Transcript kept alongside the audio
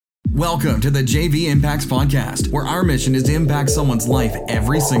Welcome to the JV Impacts Podcast, where our mission is to impact someone's life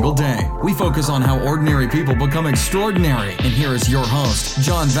every single day. We focus on how ordinary people become extraordinary. And here is your host,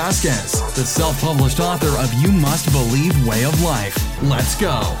 John Vasquez, the self-published author of You Must Believe Way of Life. Let's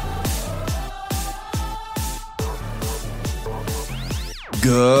go.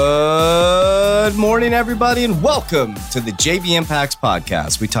 Good morning, everybody, and welcome to the JV Impacts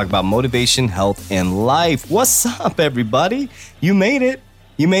Podcast. We talk about motivation, health, and life. What's up, everybody? You made it.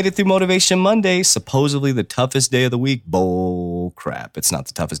 You made it through Motivation Monday, supposedly the toughest day of the week. Bull crap. It's not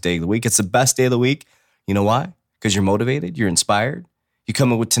the toughest day of the week. It's the best day of the week. You know why? Because you're motivated, you're inspired, you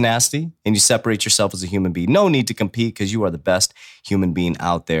come in with tenacity, and you separate yourself as a human being. No need to compete because you are the best human being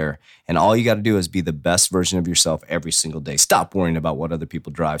out there. And all you got to do is be the best version of yourself every single day. Stop worrying about what other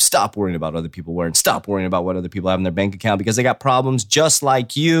people drive. Stop worrying about other people wearing. Stop worrying about what other people have in their bank account because they got problems just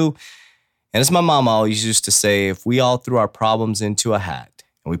like you. And as my mom always used to say, if we all threw our problems into a hat,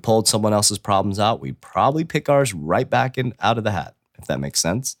 and we pulled someone else's problems out, we'd probably pick ours right back out of the hat, if that makes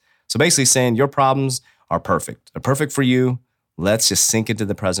sense. So basically saying your problems are perfect. They're perfect for you. Let's just sink into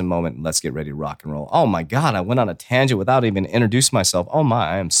the present moment and let's get ready to rock and roll. Oh my God, I went on a tangent without even introducing myself. Oh my,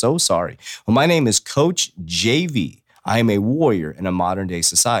 I am so sorry. Well, my name is Coach JV. I am a warrior in a modern day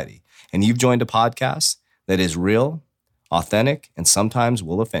society. And you've joined a podcast that is real, authentic, and sometimes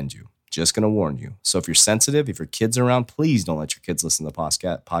will offend you. Just going to warn you. So if you're sensitive, if your kids are around, please don't let your kids listen to the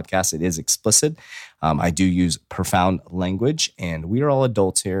podcast. It is explicit. I do use profound language, and we are all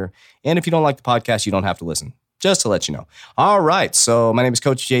adults here. And if you don't like the podcast, you don't have to listen. Just to let you know. All right. So my name is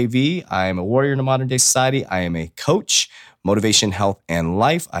Coach JV. I am a warrior in a modern day society. I am a coach, motivation, health, and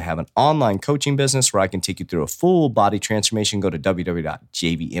life. I have an online coaching business where I can take you through a full body transformation. Go to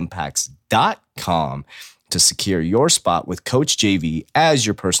www.jvimpacts.com. to secure your spot with Coach JV as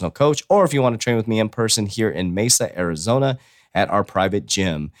your personal coach. Or if you want to train with me in person here in Mesa, Arizona at our private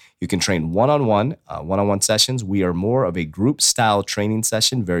gym, you can train one-on-one sessions. We are more of a group style training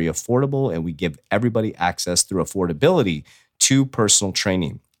session, very affordable, and we give everybody access through affordability to personal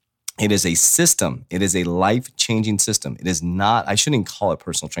training. It is a system. It is a life-changing system. It is not, I shouldn't call it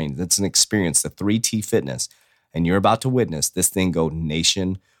personal training. It's an experience, the 3T fitness. And you're about to witness this thing go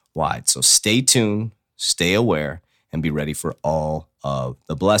nationwide. So stay tuned. Stay aware and be ready for all of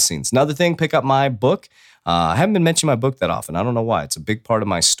the blessings. Another thing, pick up my book. I haven't been mentioning my book that often. I don't know why. It's a big part of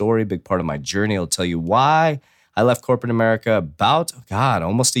my story, big part of my journey. I'll tell you why I left corporate America about,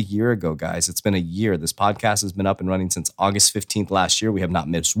 almost a year ago, guys. It's been a year. This podcast has been up and running since August 15th last year. We have not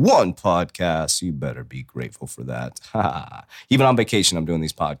missed one podcast. You better be grateful for that. Even on vacation, I'm doing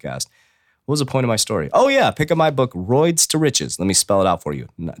these podcasts. What was the point of my story? Oh, yeah. Pick up my book, Roids to Riches. Let me spell it out for you.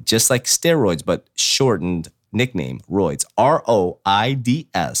 Just like steroids, but shortened nickname, Roids.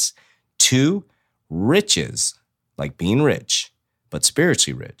 ROIDS. To riches, like being rich, but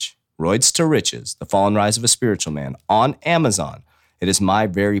spiritually rich. Roids to Riches, The Fall and Rise of a Spiritual Man on Amazon. It is my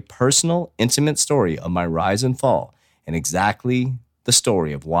very personal, intimate story of my rise and fall and exactly the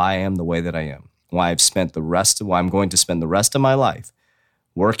story of why I am the way that I am, why I'm going to spend the rest of my life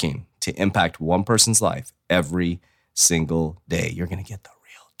working to impact one person's life every single day. You're going to get the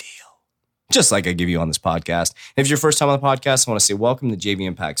real deal. Just like I give you on this podcast. And if it's your first time on the podcast, I want to say welcome to JV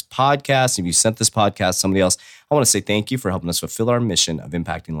Impacts Podcast. If you sent this podcast to somebody else, I want to say thank you for helping us fulfill our mission of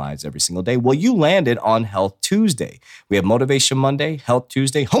impacting lives every single day. Well, you landed on Health Tuesday. We have Motivation Monday, Health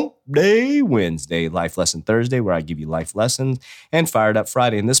Tuesday, Hump Day Wednesday, Life Lesson Thursday, where I give you life lessons, and Fired Up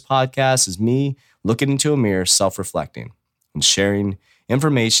Friday. And this podcast is me looking into a mirror, self-reflecting, and sharing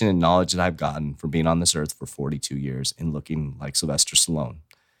information and knowledge that I've gotten from being on this earth for 42 years and looking like Sylvester Stallone.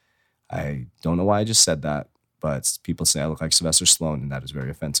 I don't know why I just said that, but people say I look like Sylvester Stallone, and that is very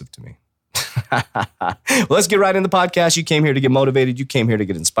offensive to me. Well, let's get right in the podcast. You came here to get motivated. You came here to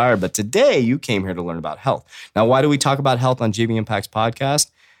get inspired. But today, you came here to learn about health. Now, why do we talk about health on JV Impacts Podcast?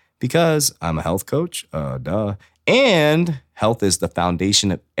 Because I'm a health coach, and health is the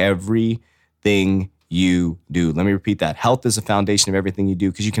foundation of everything you do. Let me repeat that. Health is the foundation of everything you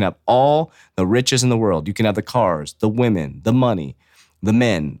do because you can have all the riches in the world. You can have the cars, the women, the money, the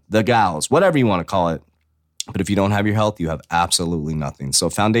men, the gals, whatever you want to call it. But if you don't have your health, you have absolutely nothing. So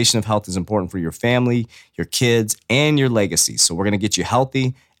foundation of health is important for your family, your kids, and your legacy. So we're going to get you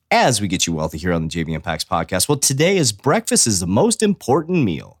healthy as we get you wealthy here on the JV Impacts Podcast. Well, today is breakfast is the most important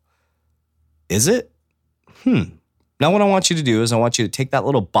meal. Is it? Now, what I want you to do is I want you to take that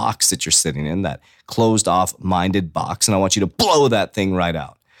little box that you're sitting in, that closed off minded box, and I want you to blow that thing right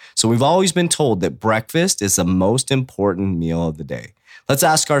out. So we've always been told that breakfast is the most important meal of the day. Let's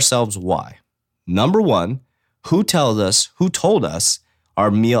ask ourselves why. Number one, who told us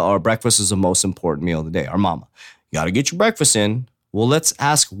our breakfast is the most important meal of the day? Our mama. You got to get your breakfast in Well, let's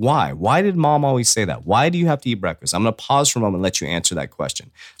ask why. Why did mom always say that? Why do you have to eat breakfast? I'm going to pause for a moment and let you answer that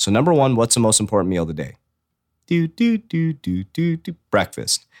question. So number one, what's the most important meal of the day?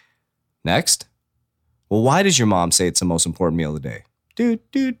 Breakfast. Next. Well, why does your mom say it's the most important meal of the day?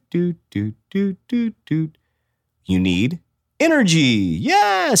 You need energy.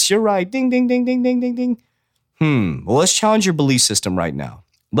 Yes, you're right. Ding, ding, ding, ding, ding, ding, ding. Well, let's challenge your belief system right now.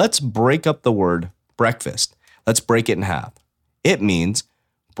 Let's break up the word breakfast. Let's break it in half. It means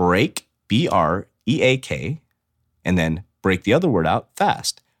break, B-R-E-A-K, and then break the other word out,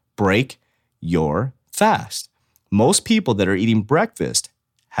 fast. Break your fast. Most people that are eating breakfast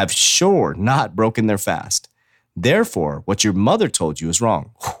have sure not broken their fast. Therefore, what your mother told you is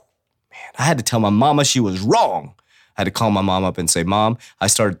wrong. Man, I had to tell my mama she was wrong. I had to call my mom up and say, Mom, I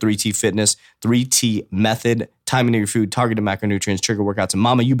started 3T Fitness, 3T Method, timing of your food, targeted macronutrients, trigger workouts. And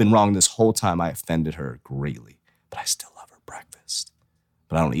Mama, you've been wrong this whole time. I offended her greatly, but I still love her breakfast.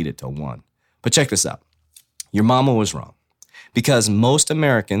 But I don't eat it till 1. But check this out. Your mama was wrong. Because most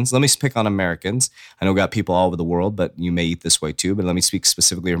Americans, let me pick on Americans. I know we got people all over the world, but you may eat this way too. But let me speak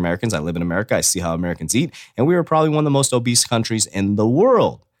specifically of Americans. I live in America. I see how Americans eat. And we are probably one of the most obese countries in the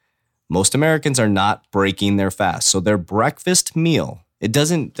world. Most Americans are not breaking their fast. So their breakfast meal,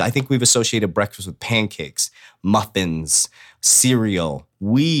 I think we've associated breakfast with pancakes, muffins, cereal.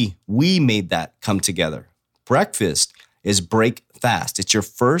 We made that come together. Breakfast is break fast. It's your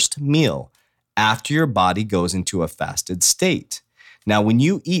first meal after your body goes into a fasted state. Now, when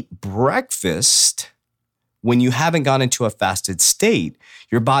you eat breakfast, when you haven't gone into a fasted state,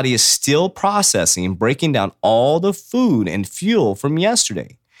 your body is still processing and breaking down all the food and fuel from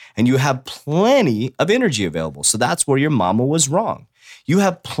yesterday. And you have plenty of energy available. So that's where your mama was wrong. You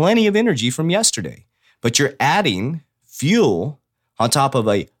have plenty of energy from yesterday, but you're adding fuel on top of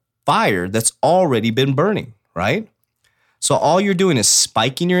a fire that's already been burning, right? So all you're doing is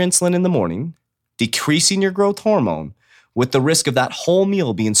spiking your insulin in the morning, decreasing your growth hormone with the risk of that whole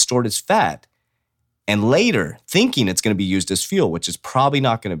meal being stored as fat, and later thinking it's going to be used as fuel, which is probably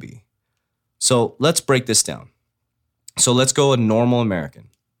not going to be. So let's break this down. So let's go a normal American.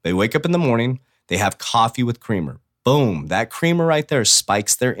 They wake up in the morning, they have coffee with creamer. Boom, that creamer right there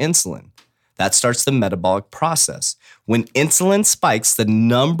spikes their insulin. That starts the metabolic process. When insulin spikes, the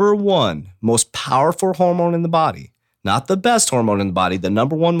number one most powerful hormone in the body, not the best hormone in the body, the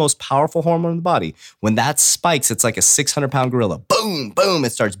number one most powerful hormone in the body, when that spikes, it's like a 600-pound gorilla. Boom, boom,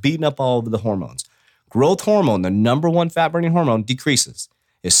 it starts beating up all of the hormones. Growth hormone, the number one fat-burning hormone, decreases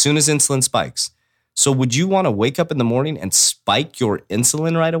as soon as insulin spikes. So would you want to wake up in the morning and spike your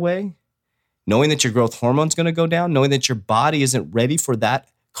insulin right away, knowing that your growth hormone is going to go down, knowing that your body isn't ready for that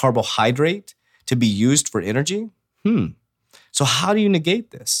carbohydrate to be used for energy? So how do you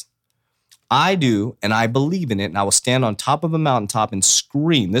negate this? I do, and I believe in it, and I will stand on top of a mountaintop and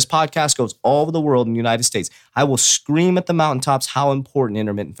scream. This podcast goes all over the world in the United States. I will scream at the mountaintops how important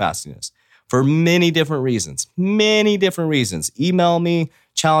intermittent fasting is for many different reasons. Email me,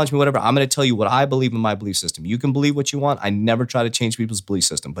 challenge me, whatever. I'm going to tell you what I believe in my belief system. You can believe what you want. I never try to change people's belief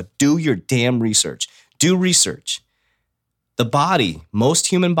system, but do your damn research. Do research. The body, most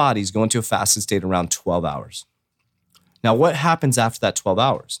human bodies go into a fasted state around 12 hours. Now, what happens after that 12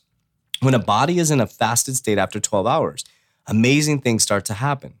 hours? When a body is in a fasted state after 12 hours, amazing things start to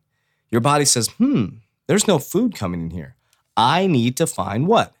happen. Your body says, there's no food coming in here. I need to find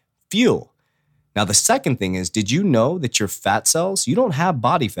what? Fuel. Now, the second thing is, did you know that your fat cells, you don't have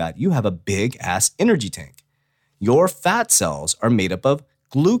body fat, you have a big ass energy tank. Your fat cells are made up of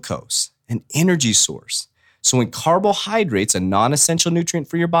glucose, an energy source. So when carbohydrates, a non-essential nutrient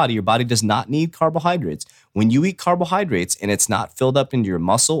for your body does not need carbohydrates. When you eat carbohydrates and it's not filled up into your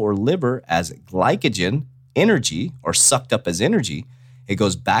muscle or liver as glycogen, energy, or sucked up as energy, it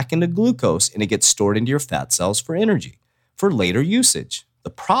goes back into glucose and it gets stored into your fat cells for energy, for later usage.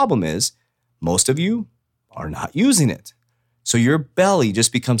 The problem is, most of you are not using it. So your belly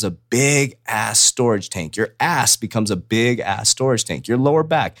just becomes a big ass storage tank. Your ass becomes a big ass storage tank. Your lower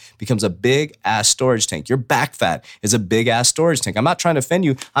back becomes a big ass storage tank. Your back fat is a big ass storage tank. I'm not trying to offend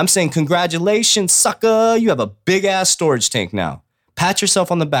you. I'm saying congratulations, sucker. You have a big ass storage tank now. Pat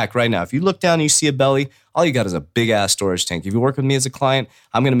yourself on the back right now. If you look down and you see a belly, all you got is a big ass storage tank. If you work with me as a client,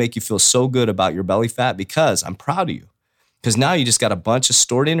 I'm going to make you feel so good about your belly fat because I'm proud of you. Because now you just got a bunch of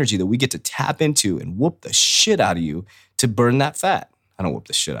stored energy that we get to tap into and whoop the shit out of you to burn that fat. I don't whoop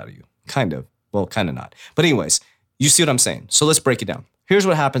the shit out of you. Kind of. Well, kind of not. But anyways, you see what I'm saying. So let's break it down. Here's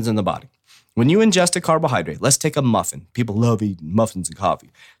what happens in the body. When you ingest a carbohydrate, let's take a muffin. People love eating muffins and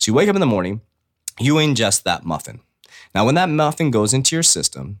coffee. So you wake up in the morning, you ingest that muffin. Now, when that muffin goes into your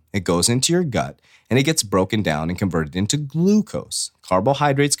system, it goes into your gut and it gets broken down and converted into glucose.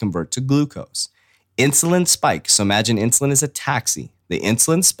 Carbohydrates convert to glucose. Insulin spikes. So imagine insulin is a taxi. The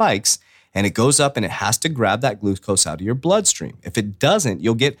insulin spikes and it goes up and it has to grab that glucose out of your bloodstream. If it doesn't,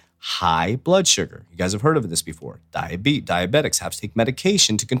 you'll get high blood sugar. You guys have heard of this before. Diabetics have to take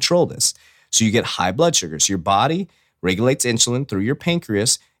medication to control this. So you get high blood sugar. So your body regulates insulin through your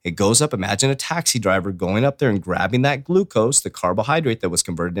pancreas. It goes up. Imagine a taxi driver going up there and grabbing that glucose, the carbohydrate that was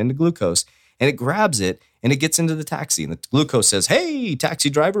converted into glucose, and it grabs it and it gets into the taxi. And the glucose says, hey, taxi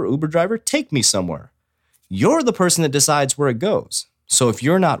driver, Uber driver, take me somewhere. You're the person that decides where it goes. So if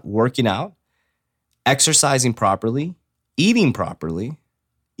you're not working out, exercising properly, eating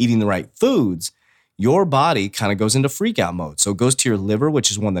the right foods, your body kind of goes into freak out mode. So it goes to your liver,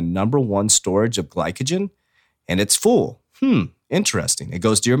 which is one of the number one storage of glycogen, and it's full. Interesting. It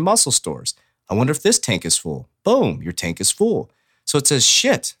goes to your muscle stores. I wonder if this tank is full. Boom, your tank is full. So it says,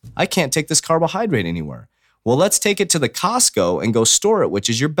 shit, I can't take this carbohydrate anywhere. Well, let's take it to the Costco and go store it, which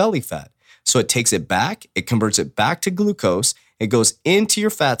is your belly fat. So it takes it back, it converts it back to glucose, it goes into your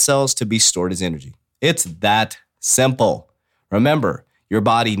fat cells to be stored as energy. It's that simple. Remember, your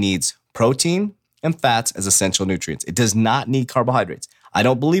body needs protein and fats as essential nutrients. It does not need carbohydrates. I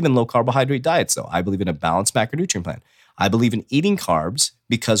don't believe in low carbohydrate diets, though. I believe in a balanced macronutrient plan. I believe in eating carbs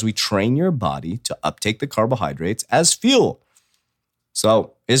because we train your body to uptake the carbohydrates as fuel.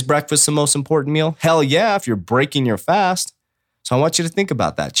 So is breakfast the most important meal? Hell yeah, if you're breaking your fast. So I want you to think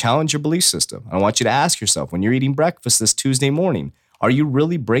about that. Challenge your belief system. I want you to ask yourself, when you're eating breakfast this Tuesday morning, are you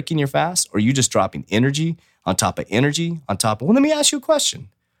really breaking your fast? Or are you just dropping energy on top of energy on top of... Well, let me ask you a question.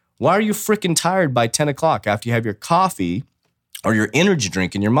 Why are you freaking tired by 10 o'clock after you have your coffee or your energy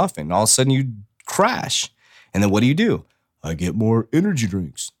drink and your muffin? All of a sudden you crash. And then what do? I get more energy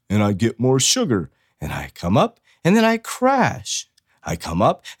drinks and I get more sugar and I come up and then I crash. I come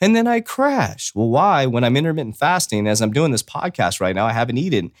up and then I crash. Well, why? When I'm intermittent fasting, as I'm doing this podcast right now, I haven't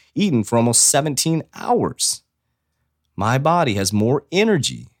eaten for almost 17 hours. My body has more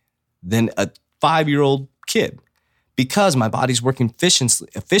energy than a 5-year-old kid because my body's working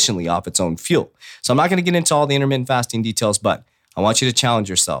efficiently off its own fuel. So I'm not going to get into all the intermittent fasting details, but I want you to challenge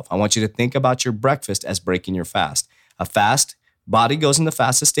yourself. I want you to think about your breakfast as breaking your fast. A fast body goes in the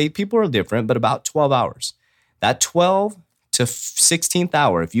fastest state. People are different, but about 12 hours. That 12 to 16th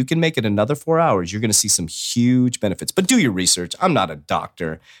hour, if you can make it another 4 hours, you're going to see some huge benefits. But do your research. I'm not a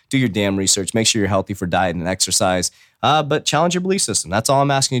doctor. Do your damn research. Make sure you're healthy for diet and exercise. But challenge your belief system. That's all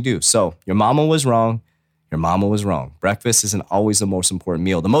I'm asking you to do. So your mama was wrong. Your mama was wrong. Breakfast isn't always the most important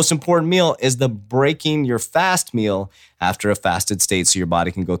meal. The most important meal is the breaking your fast meal after a fasted state so your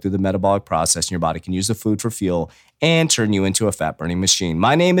body can go through the metabolic process and your body can use the food for fuel and turn you into a fat-burning machine.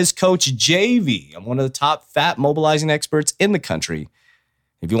 My name is Coach JV. I'm one of the top fat mobilizing experts in the country.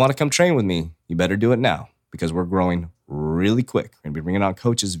 If you want to come train with me, you better do it now because we're growing really quick. We're going to be bringing on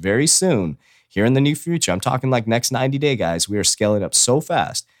coaches very soon here in the near future. I'm talking like next 90 day, guys. We are scaling up so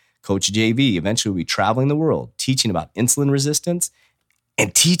fast. Coach JV eventually will be traveling the world, teaching about insulin resistance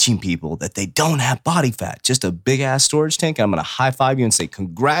and teaching people that they don't have body fat, just a big ass storage tank. And I'm going to high five you and say,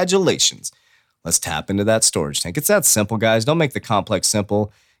 congratulations. Let's tap into that storage tank. It's that simple, guys. Don't make the complex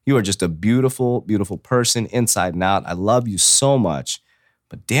simple. You are just a beautiful, beautiful person inside and out. I love you so much,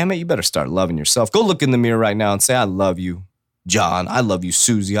 but damn it, you better start loving yourself. Go look in the mirror right now and say, I love you, John. I love you,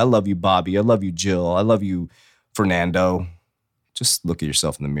 Susie. I love you, Bobby. I love you, Jill. I love you, Fernando. Just look at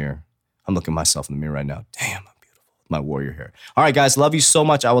yourself in the mirror. I'm looking at myself in the mirror right now. Damn, I'm beautiful. My warrior hair. All right, guys, love you so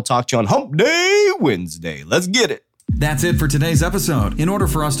much. I will talk to you on Hump Day Wednesday. Let's get it. That's it for today's episode. In order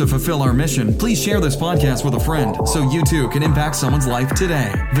for us to fulfill our mission, please share this podcast with a friend so you too can impact someone's life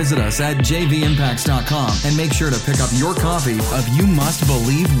today. Visit us at jvimpacts.com and make sure to pick up your copy of You Must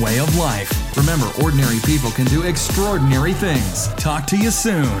Believe Way of Life. Remember, ordinary people can do extraordinary things. Talk to you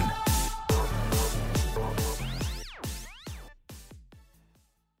soon.